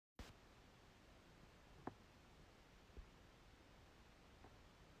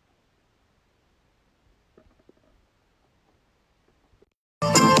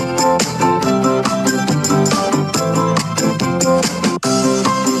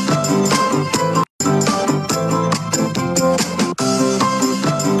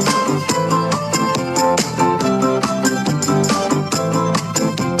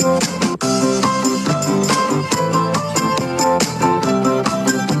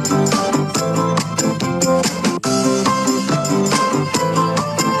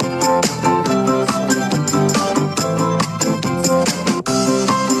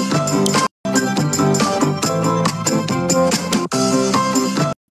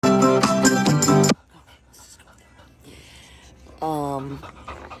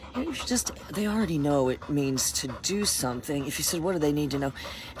just, they already know it means to do something. If you said, what do they need to know?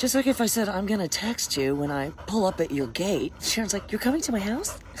 Just like if I said, I'm going to text you when I pull up at your gate. Sharon's like, you're coming to my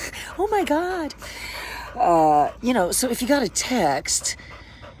house? Oh my God. You know, so if you got a text,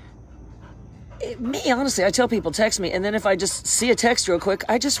 honestly, I tell people, text me, and then if I just see a text real quick,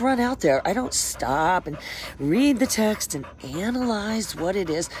 I just run out there. I don't stop and read the text and analyze what it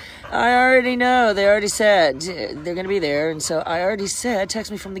is. I already know. They already said they're going to be there, and so I already said,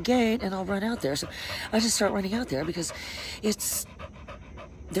 text me from the gate, and I'll run out there. So I just start running out there because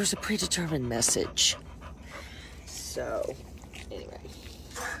there's a predetermined message. So, anyway.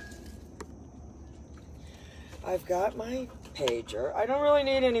 I've got my pager. I don't really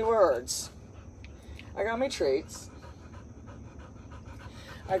need any words. I got my treats.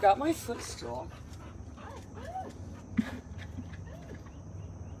 I got my footstool.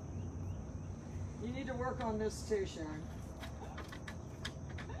 You need to work on this too, Sharon.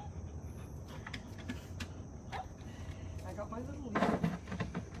 I got my little...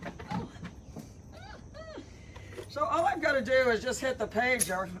 So all I've got to do is just hit the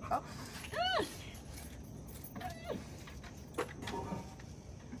pager. Oh.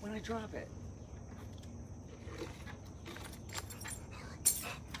 When I drop it.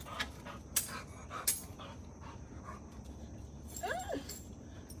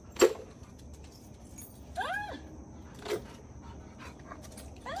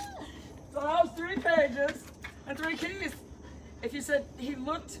 So that was 3 pages and 3 keys. If you said he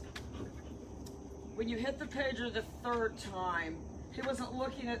looked, when you hit the pager the 3rd time, he wasn't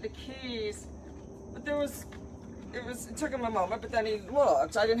looking at the keys, but it took him a moment, but then he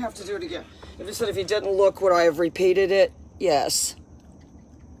looked. I didn't have to do it again. If you said if he didn't look, would I have repeated it? Yes.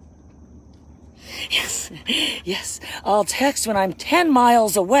 Yes, yes. I'll text when I'm 10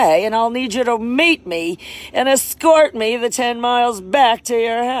 miles away, and I'll need you to meet me and escort me the 10 miles back to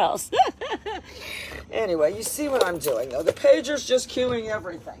your house. Anyway, you see what I'm doing, though. The pager's just cueing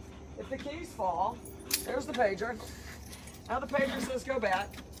everything. If the keys fall, there's the pager. Now the pager says go back.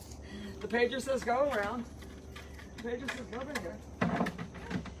 The pager says go around. The pager says go over here.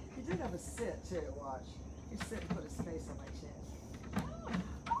 He did have a sit, too, watch. He sit and put his face on my chin.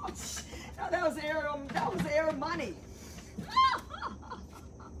 Oh, no, that was air money.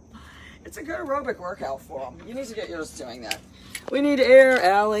 It's a good aerobic workout for him. You need to get yours doing that. We need air,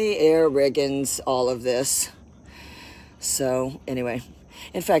 Allie, air, Riggins, all of this. So, anyway.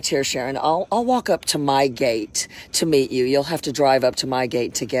 In fact, here, Sharon, I'll walk up to my gate to meet you. You'll have to drive up to my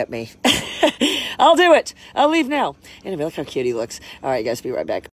gate to get me. I'll do it. I'll leave now. Anyway, look how cute he looks. All right, guys, be right back.